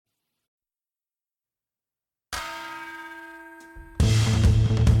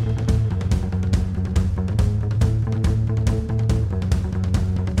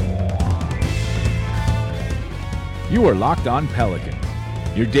You are Locked On Pelicans,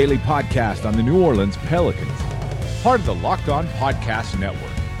 your daily podcast on the New Orleans Pelicans, part of the Locked On Podcast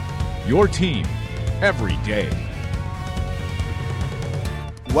Network, your team every day.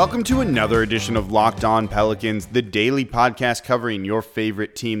 Welcome to another edition of Locked On Pelicans, the daily podcast covering your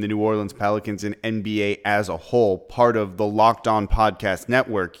favorite team, the New Orleans Pelicans, and NBA as a whole, part of the Locked On Podcast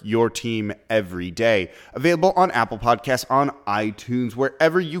Network, your team every day. Available on Apple Podcasts, on iTunes,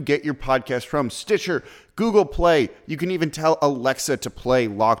 wherever you get your podcast from, Stitcher, Google Play. You can even tell Alexa to play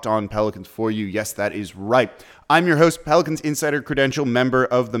Locked On Pelicans for you. Yes, that is right. I'm your host, Pelicans Insider Credential, member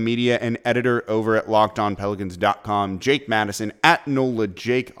of the media and editor over at LockedOnPelicans.com, Jake Madison, at NOLA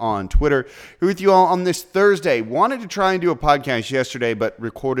Jake on Twitter. Here with you all on this Thursday. Wanted to try and do a podcast yesterday, but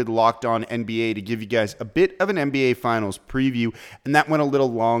recorded Locked On NBA to give you guys a bit of an NBA Finals preview, and that went a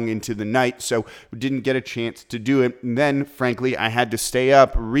little long into the night, so we didn't get a chance to do it. And then, frankly, I had to stay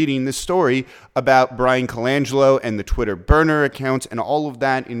up reading the story about Bryan Colangelo and the Twitter burner accounts and all of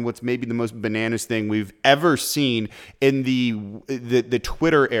that in what's maybe the most bananas thing we've ever seen in the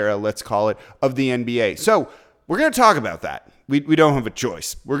Twitter era, let's call it, of the NBA. So we're going to talk about that. We don't have a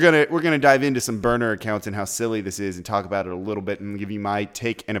choice. We're gonna dive into some burner accounts and how silly this is and talk about it a little bit and give you my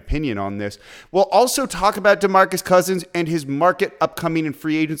take and opinion on this. We'll also talk about DeMarcus Cousins and his market upcoming in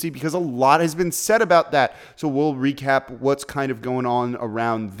free agency because a lot has been said about that. So we'll recap what's kind of going on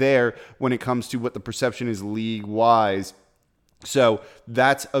around there when it comes to what the perception is league-wise. So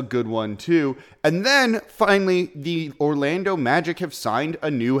that's a good one too. And then finally, the Orlando Magic have signed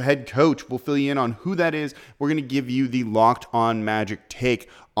a new head coach. We'll fill you in on who that is. We're going to give you the Locked On Magic take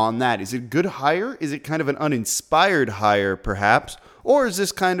on that. Is it a good hire? Is it kind of an uninspired hire perhaps? Or is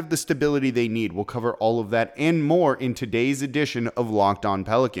this kind of the stability they need? We'll cover all of that and more in today's edition of Locked On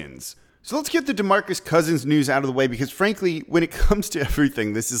Pelicans. So let's get the DeMarcus Cousins news out of the way because, frankly, when it comes to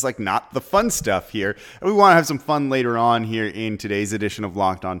everything, this is like not the fun stuff here. And we want to have some fun later on here in today's edition of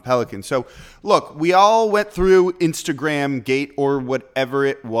Locked On Pelicans. So, look, we all went through Instagram Gate or whatever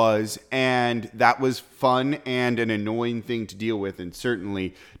it was, and that was fun and an annoying thing to deal with and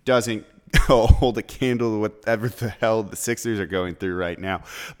certainly doesn't hold a candle to whatever the hell the Sixers are going through right now.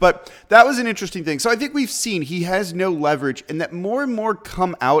 But that was an interesting thing. So I think we've seen he has no leverage and that more and more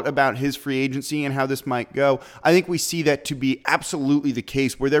come out about his free agency and how this might go. I think we see that to be absolutely the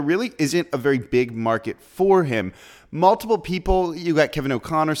case where there really isn't a very big market for him. Multiple people, you got Kevin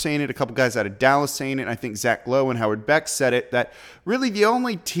O'Connor saying it, a couple guys out of Dallas saying it, and I think Zach Lowe and Howard Beck said it, that really the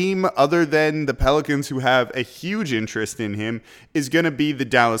only team other than the Pelicans who have a huge interest in him is going to be the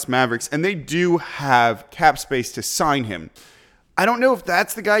Dallas Mavericks, and they do have cap space to sign him. I don't know if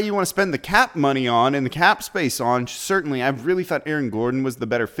that's the guy you want to spend the cap money on and the cap space on. Certainly, I really thought Aaron Gordon was the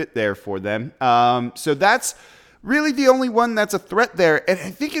better fit there for them. So that's really the only one that's a threat there. And I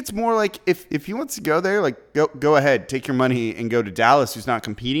think it's more like if he wants to go there, like go ahead, take your money and go to Dallas, who's not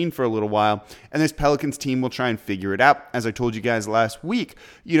competing for a little while. And this Pelicans team will try and figure it out. As I told you guys last week,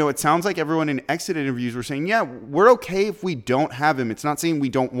 it sounds like everyone in exit interviews were saying, yeah, we're okay if we don't have him. It's not saying we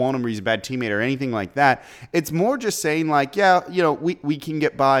don't want him or he's a bad teammate or anything like that. It's more just saying like, yeah, we can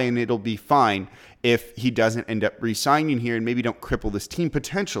get by and it'll be fine if he doesn't end up re-signing here and maybe don't cripple this team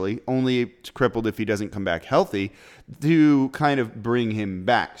potentially, only crippled if he doesn't come back healthy, to kind of bring him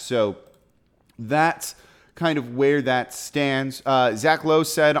back. So that's kind of where that stands. Zach Lowe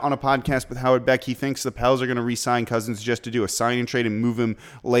said on a podcast with Howard Beck he thinks the Pels are going to re-sign Cousins just to do a sign-and trade and move him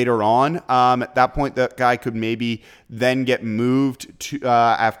later on. At that point, that guy could maybe then get moved to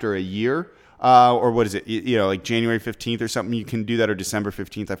after a year. Or what is it? Like January 15th or something. You can do that, or December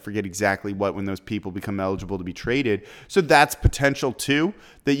 15th. I forget exactly when those people become eligible to be traded. So that's potential too,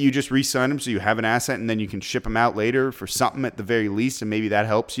 that you just re-sign them so you have an asset and then you can ship them out later for something at the very least, and maybe that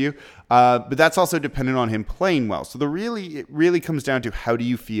helps you. But that's also dependent on him playing well. So it really comes down to how do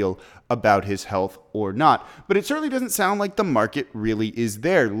you feel about his health or not. But it certainly doesn't sound like the market really is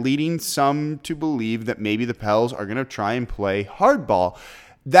there, leading some to believe that maybe the Pels are going to try and play hardball.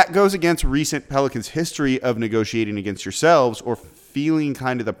 That goes against recent Pelicans history of negotiating against yourselves or feeling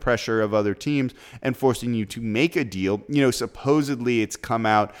kind of the pressure of other teams and forcing you to make a deal. Supposedly it's come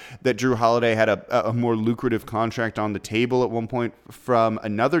out that Jrue Holiday had a more lucrative contract on the table at one point from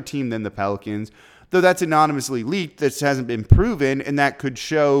another team than the Pelicans. Though that's anonymously leaked, this hasn't been proven, and that could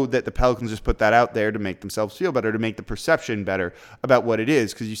show that the Pelicans just put that out there to make themselves feel better, to make the perception better about what it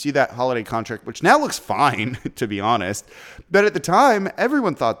is. Because you see that Holiday contract, which now looks fine, to be honest. But at the time,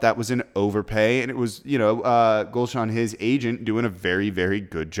 everyone thought that was an overpay, and it was, Gulshan, his agent, doing a very, very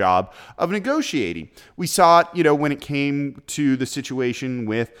good job of negotiating. We saw it, when it came to the situation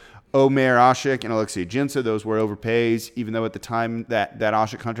with Omer Asik and Alexei Jinsa, those were overpays, even though at the time that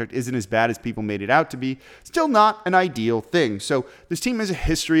Asik contract isn't as bad as people made it out to be. Still not an ideal thing. So this team has a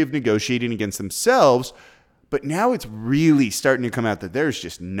history of negotiating against themselves, but now it's really starting to come out that there's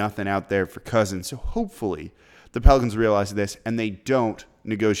just nothing out there for Cousins. So hopefully the Pelicans realize this and they don't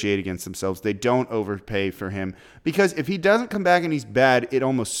negotiate against themselves. They don't overpay for him, because if he doesn't come back and he's bad, it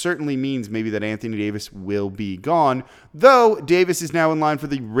almost certainly means maybe that Anthony Davis will be gone, though Davis is now in line for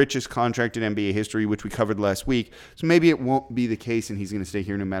the richest contract in NBA history, which we covered last week. So maybe it won't be the case and he's going to stay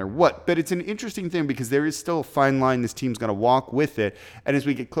here no matter what. But it's an interesting thing because there is still a fine line this team's going to walk with it. And as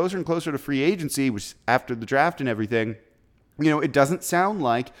we get closer and closer to free agency, which after the draft and everything, it doesn't sound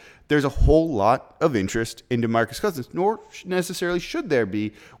like there's a whole lot of interest in DeMarcus Cousins, nor necessarily should there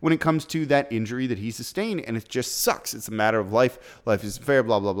be when it comes to that injury that he sustained, and it just sucks. It's a matter of life. Life is fair,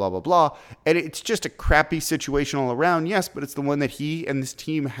 blah, blah, blah, blah, blah. And it's just a crappy situation all around, yes, but it's the one that he and this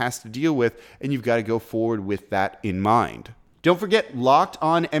team has to deal with, and you've got to go forward with that in mind. Don't forget, Locked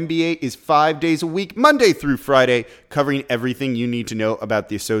On NBA is 5 days a week, Monday through Friday, covering everything you need to know about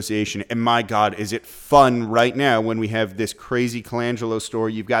the association. And my God, is it fun right now when we have this crazy Colangelo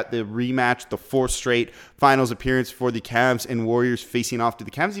story. You've got the rematch, the fourth straight finals appearance for the Cavs and Warriors facing off. Do the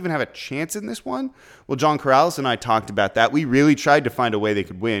Cavs even have a chance in this one? Well, John Corrales and I talked about that. We really tried to find a way they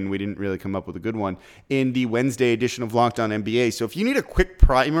could win. We didn't really come up with a good one in the Wednesday edition of Locked On NBA. So if you need a quick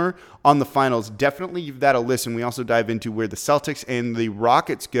primer on the finals, definitely give that a listen. We also dive into where the Celtics and the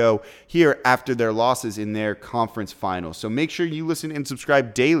Rockets go here after their losses in their conference finals. So make sure you listen and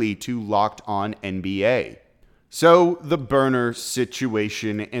subscribe daily to Locked On NBA. So the burner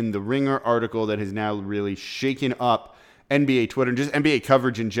situation and the Ringer article that has now really shaken up NBA Twitter and just NBA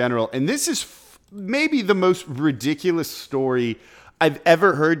coverage in general. And this is maybe the most ridiculous story I've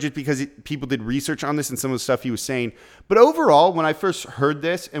ever heard, just because people did research on this and some of the stuff he was saying. But overall, when I first heard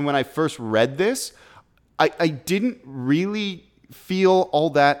this and when I first read this, I didn't really feel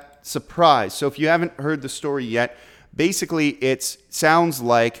all that surprised. So if you haven't heard the story yet, basically it sounds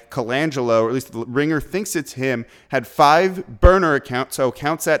like Colangelo, or at least the Ringer thinks it's him, had 5 burner accounts, so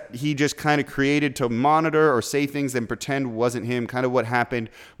accounts that he just kind of created to monitor or say things and pretend wasn't him, kind of what happened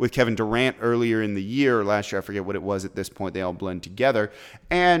with Kevin Durant earlier in the year or last year. I forget what it was at this point. They all blend together.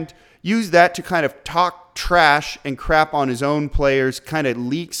 And use that to kind of talk trash and crap on his own players, kind of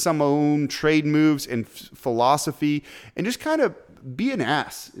leak some own trade moves and philosophy, and just kind of be an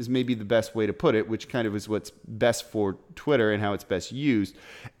ass is maybe the best way to put it, which kind of is what's best for Twitter and how it's best used.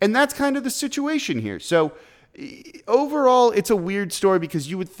 And that's kind of the situation here. So overall, it's a weird story because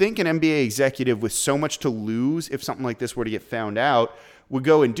you would think an NBA executive with so much to lose if something like this were to get found out would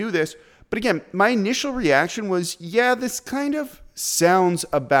go and do this. But again, my initial reaction was, yeah, this kind of sounds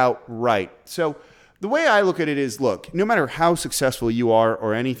about right. So the way I look at it is, look, no matter how successful you are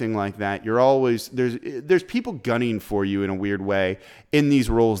or anything like that, you're always, there's people gunning for you in a weird way in these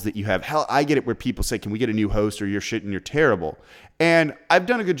roles that you have. Hell, I get it where people say, can we get a new host, or you're shit and you're terrible. And I've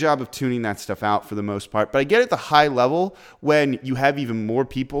done a good job of tuning that stuff out for the most part. But I get at the high level when you have even more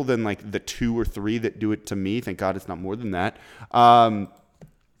people than like the 2 or 3 that do it to me. Thank God it's not more than that. That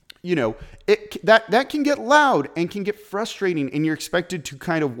can get loud and can get frustrating, and you're expected to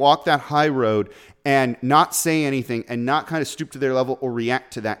kind of walk that high road and not say anything and not kind of stoop to their level or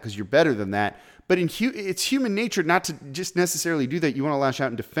react to that because you're better than that. But it's human nature not to just necessarily do that. You want to lash out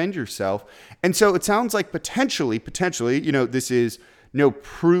and defend yourself. And so it sounds like potentially, this is no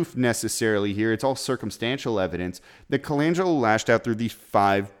proof necessarily here. It's all circumstantial evidence that Colangelo lashed out through these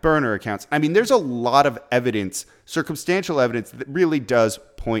 5 burner accounts. I mean, there's a lot of evidence, circumstantial evidence, that really does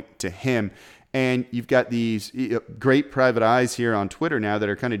point to him. And you've got these great private eyes here on Twitter now that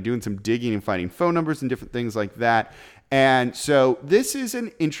are kind of doing some digging and finding phone numbers and different things like that. And so this is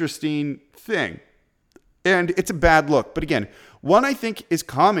an interesting thing. And it's a bad look. But again, one I think is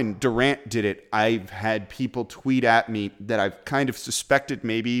common. Durant did it. I've had people tweet at me that I've kind of suspected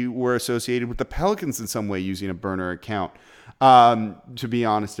maybe were associated with the Pelicans in some way using a burner account, to be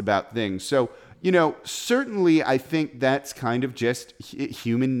honest about things. So, certainly I think that's kind of just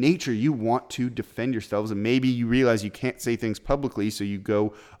human nature. You want to defend yourselves, and maybe you realize you can't say things publicly, so you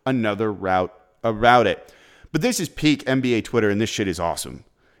go another route around it. But this is peak NBA Twitter, and this shit is awesome.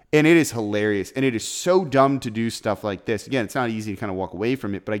 And it is hilarious, and it is so dumb to do stuff like this. Again, it's not easy to kind of walk away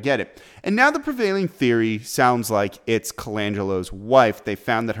from it, but I get it. And now the prevailing theory sounds like it's Colangelo's wife. They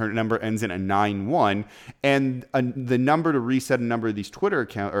found that her number ends in a 9-1, and the number to reset a number of these Twitter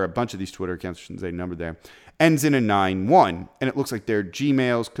accounts, or a bunch of these Twitter accounts, I shouldn't say number there, ends in a 9-1. And it looks like their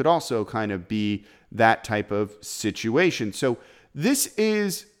Gmails could also kind of be that type of situation. So this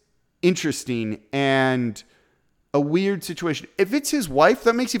is interesting, and a weird situation. If it's his wife,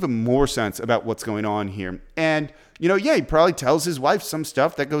 that makes even more sense about what's going on here. And, yeah, he probably tells his wife some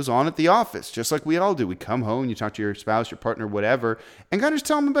stuff that goes on at the office, just like we all do. We come home, you talk to your spouse, your partner, whatever, and kind of just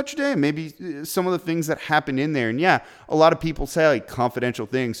tell them about your day and maybe some of the things that happen in there. And yeah, a lot of people say like confidential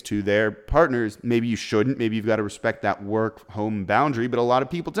things to their partners. Maybe you shouldn't. Maybe you've got to respect that work-home boundary, but a lot of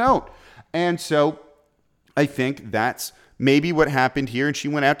people don't. And so I think that's maybe what happened here, and she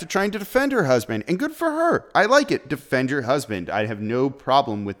went out to trying to defend her husband, and good for her. I like it. Defend your husband. I have no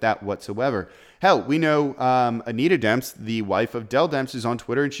problem with that whatsoever. Hell, we know Anita Demps, the wife of Dell Demps, is on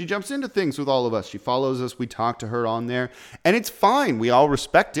Twitter, and she jumps into things with all of us. She follows us. We talk to her on there, and it's fine. We all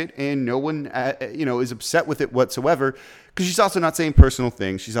respect it, and no one, is upset with it whatsoever, because she's also not saying personal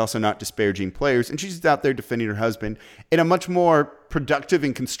things. She's also not disparaging players, and she's out there defending her husband in a much more productive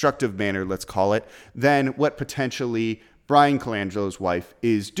and constructive manner, let's call it, than what potentially Bryan Colangelo's wife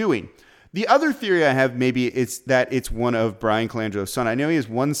is doing. The other theory I have maybe is that it's one of Bryan Colangelo's son. I know he has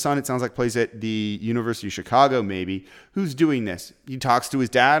one son, it sounds like plays at the University of Chicago maybe, who's doing this. He talks to his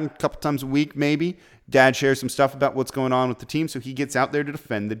dad a couple times a week maybe. Dad shares some stuff about what's going on with the team, so he gets out there to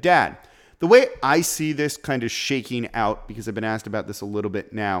defend the dad. The way I see this kind of shaking out, because I've been asked about this a little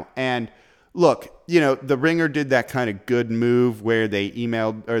bit now, and look, the Ringer did that kind of good move where they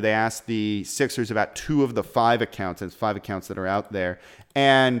emailed or they asked the Sixers about 2 of the 5 accounts. There's 5 accounts that are out there.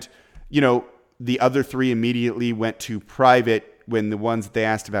 And, the other 3 immediately went to private when the ones that they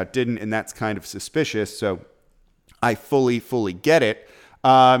asked about didn't. And that's kind of suspicious. So I fully get it.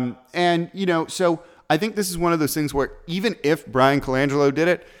 So I think this is one of those things where even if Bryan Colangelo did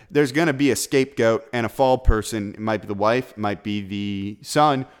it, there's going to be a scapegoat and a fall person. It might be the wife, it might be the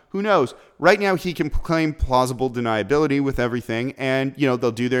son. Who knows? Right now, he can claim plausible deniability with everything, and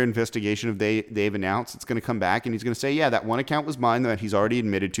they'll do their investigation if they've announced it's going to come back, and he's going to say, yeah, that one account was mine that he's already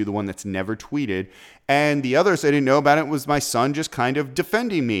admitted to, the one that's never tweeted, and the others I didn't know about it was my son just kind of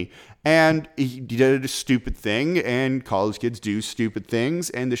defending me, and he did a stupid thing, and college kids do stupid things,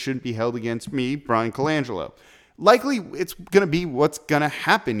 and this shouldn't be held against me, Bryan Colangelo. Likely, it's going to be what's going to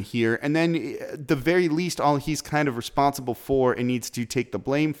happen here. And then, at the very least, all he's kind of responsible for and needs to take the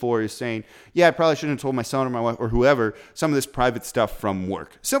blame for is saying, yeah, I probably shouldn't have told my son or my wife or whoever some of this private stuff from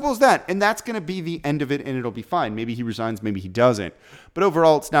work. Simple as that. And that's going to be the end of it, and it'll be fine. Maybe he resigns, maybe he doesn't. But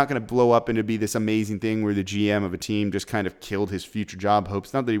overall, it's not going to blow up into be this amazing thing where the GM of a team just kind of killed his future job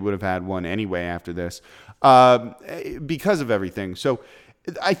hopes. Not that he would have had one anyway after this, because of everything. So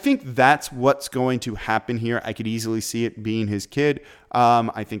I think that's what's going to happen here. I could easily see it being his kid.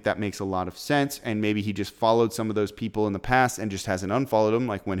 I think that makes a lot of sense. And maybe he just followed some of those people in the past and just hasn't unfollowed them,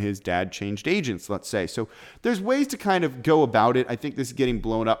 like when his dad changed agents, let's say. So there's ways to kind of go about it. I think this is getting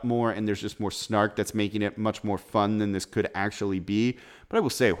blown up more, and there's just more snark that's making it much more fun than this could actually be. But I will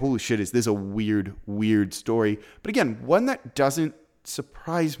say, holy shit, is this a weird story. But again, one that doesn't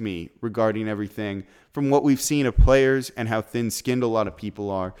surprise me regarding everything from what we've seen of players and how thin-skinned a lot of people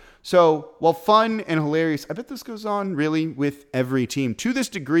are. So while fun and hilarious, I bet this goes on really with every team to this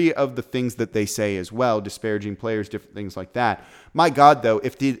degree of the things that they say as well, disparaging players, different things like that. My God, though,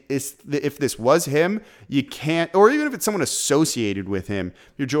 if this was him, you can't, or even if it's someone associated with him,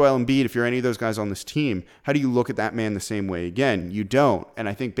 if you're Joel Embiid, if you're any of those guys on this team, how do you look at that man the same way again? You don't. And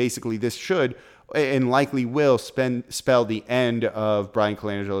I think basically this should and likely will spell the end of Bryan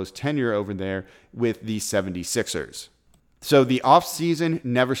Colangelo's tenure over there with the 76ers. So the offseason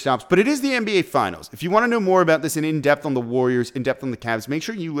never stops, but it is the NBA Finals. If you want to know more about this and in-depth on the Warriors, in-depth on the Cavs, make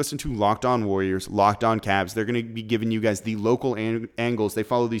sure you listen to Locked On Warriors, Locked On Cavs. They're going to be giving you guys the local angles. They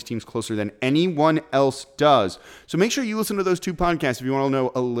follow these teams closer than anyone else does. So make sure you listen to those 2 podcasts if you want to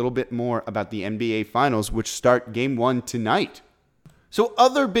know a little bit more about the NBA Finals, which start Game 1 tonight. So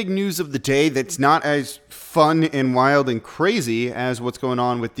other big news of the day that's not as fun and wild and crazy as what's going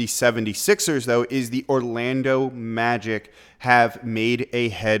on with the 76ers, though, is the Orlando Magic have made a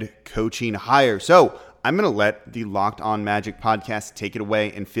head coaching hire. So I'm going to let the Locked On Magic podcast take it away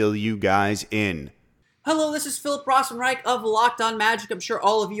and fill you guys in. Hello, this is Philip Rosenreich of Locked On Magic. I'm sure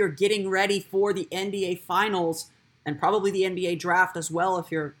all of you are getting ready for the NBA Finals and probably the NBA Draft as well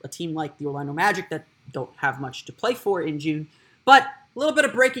if you're a team like the Orlando Magic that don't have much to play for in June. But a little bit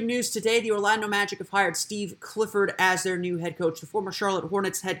of breaking news today. The Orlando Magic have hired Steve Clifford as their new head coach. The former Charlotte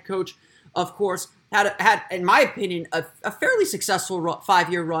Hornets head coach, of course, had in my opinion, a fairly successful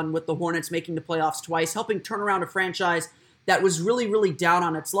 5-year run with the Hornets, making the playoffs twice, helping turn around a franchise that was really down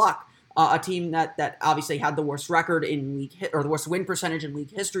on its luck. A team that obviously had the worst record in league, or the worst win percentage in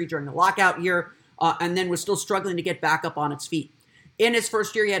league history during the lockout year, and then was still struggling to get back up on its feet. In his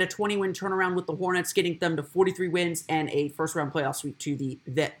first year, he had a 20-win turnaround with the Hornets, getting them to 43 wins and a first-round playoff sweep to the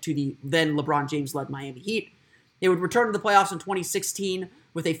then LeBron James-led Miami Heat. They would return to the playoffs in 2016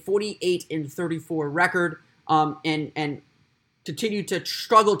 with a 48-34 record, and continue to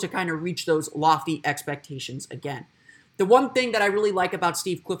struggle to kind of reach those lofty expectations again. The one thing that I really like about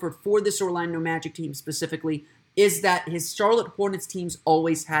Steve Clifford for this Orlando Magic team specifically is that his Charlotte Hornets teams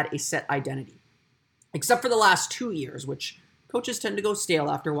always had a set identity. Except for the last 2 years, which coaches tend to go stale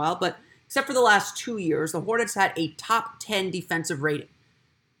after a while, but except for the last 2 years, the Hornets had a top 10 defensive rating.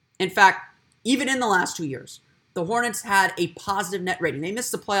 In fact, even in the last 2 years, the Hornets had a positive net rating. They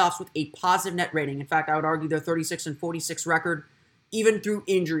missed the playoffs with a positive net rating. In fact, I would argue their 36-46 record, even through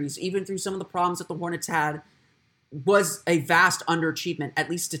injuries, even through some of the problems that the Hornets had, was a vast underachievement, at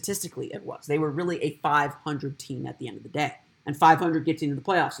least statistically it was. They were really a 500 team at the end of the day. And 500 gets into the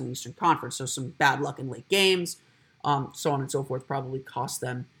playoffs in the Eastern Conference, so some bad luck in late games, so on and so forth, probably cost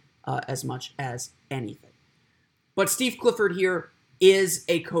them as much as anything. But Steve Clifford here is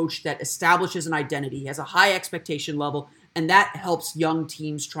a coach that establishes an identity. He has a high expectation level, and that helps young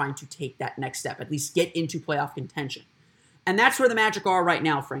teams trying to take that next step, at least get into playoff contention. And that's where the Magic are right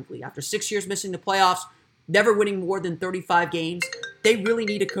now, frankly. After 6 years missing the playoffs, never winning more than 35 games, they really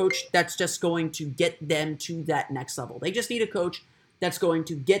need a coach that's just going to get them to that next level. They just need a coach that's going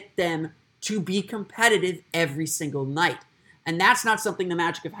to get them to be competitive every single night. And that's not something the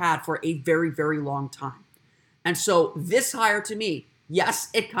Magic have had for a very, very long time. And so this hire to me, yes,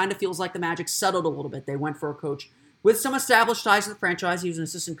 it kind of feels like the Magic settled a little bit. They went for a coach with some established ties to the franchise. He was an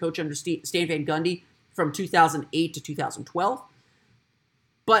assistant coach under Stan Van Gundy from 2008 to 2012.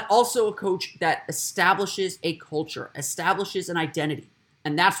 But also a coach that establishes a culture, establishes an identity.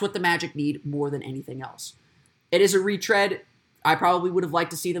 And that's what the Magic need more than anything else. It is a retread. I probably would have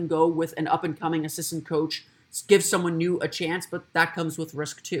liked to see them go with an up-and-coming assistant coach, give someone new a chance, but that comes with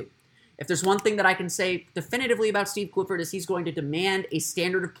risk too. If there's one thing that I can say definitively about Steve Clifford is he's going to demand a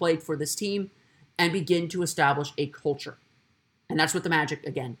standard of play for this team and begin to establish a culture. And that's what the Magic,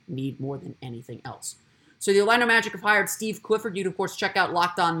 again, need more than anything else. So the Orlando Magic have hired Steve Clifford. You'd, of course, check out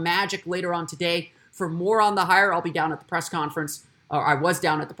Locked On Magic later on today for more on the hire. I'll be down at the press conference. Or I was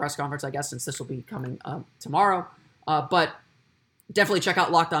down at the press conference, I guess, since this will be coming tomorrow. But definitely check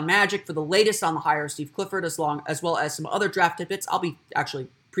out Locked On Magic for the latest on the hire of Steve Clifford, as well as some other draft tidbits. I'll be actually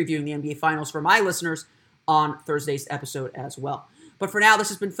previewing the NBA Finals for my listeners on Thursday's episode as well. But for now, this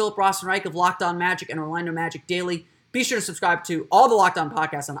has been Philip Rossman-Reich of Locked On Magic and Orlando Magic Daily. Be sure to subscribe to all the Locked On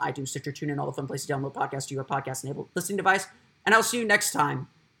podcasts on iTunes, Stitcher, TuneIn, all the fun places to download podcasts to your podcast-enabled listening device. And I'll see you next time.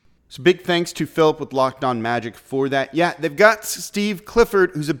 So big thanks to Philip with Locked On Magic for that. Yeah, they've got Steve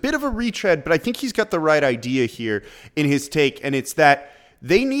Clifford, who's a bit of a retread, but I think he's got the right idea here in his take, and it's that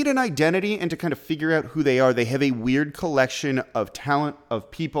they need an identity and to kind of figure out who they are. They have a weird collection of talent,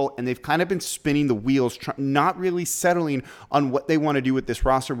 of people, and they've kind of been spinning the wheels, not really settling on what they want to do with this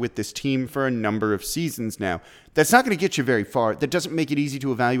roster, with this team for a number of seasons now. That's not going to get you very far. That doesn't make it easy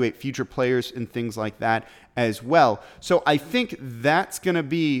to evaluate future players and things like that as well. So I think that's going to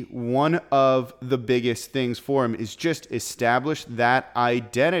be one of the biggest things for him, is just establish that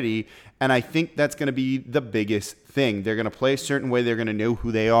identity. And I think that's going to be the biggest thing. They're going to play a certain way. They're going to know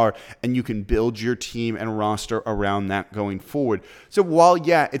who they are, and you can build your team and roster around that going forward. So while,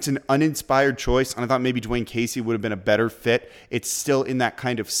 yeah, it's an uninspired choice, and I thought maybe Dwayne Casey would have been a better fit, it's still in that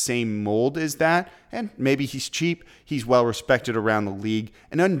kind of same mold as that. And maybe he's cheap. He's well respected around the league.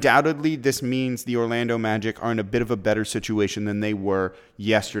 And undoubtedly, this means the Orlando Magic are in a bit of a better situation than they were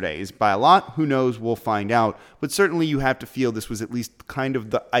yesterday. Is by a lot? Who knows? We'll find out. But certainly you have to feel this was at least kind of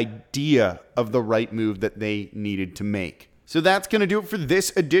the idea of the right move that they needed to make. So that's going to do it for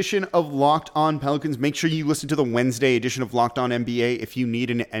this edition of Locked On Pelicans. Make sure you listen to the Wednesday edition of Locked On NBA if you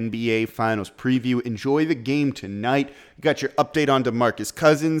need an NBA Finals preview. Enjoy the game tonight. You got your update on DeMarcus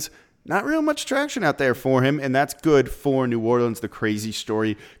Cousins. Not real much traction out there for him, and that's good for New Orleans. The crazy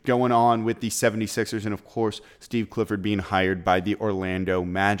story going on with the 76ers, and of course, Steve Clifford being hired by the Orlando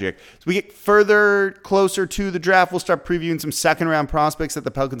Magic. As we get further closer to the draft, we'll start previewing some second-round prospects that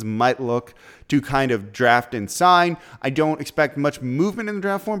the Pelicans might look to kind of draft and sign. I don't expect much movement in the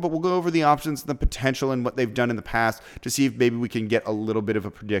draft form, but we'll go over the options, the potential, and what they've done in the past to see if maybe we can get a little bit of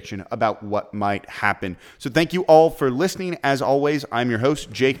a prediction about what might happen. So thank you all for listening. As always, I'm your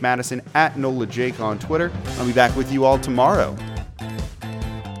host, Jake Madison, at NOLAJake on Twitter. I'll be back with you all tomorrow.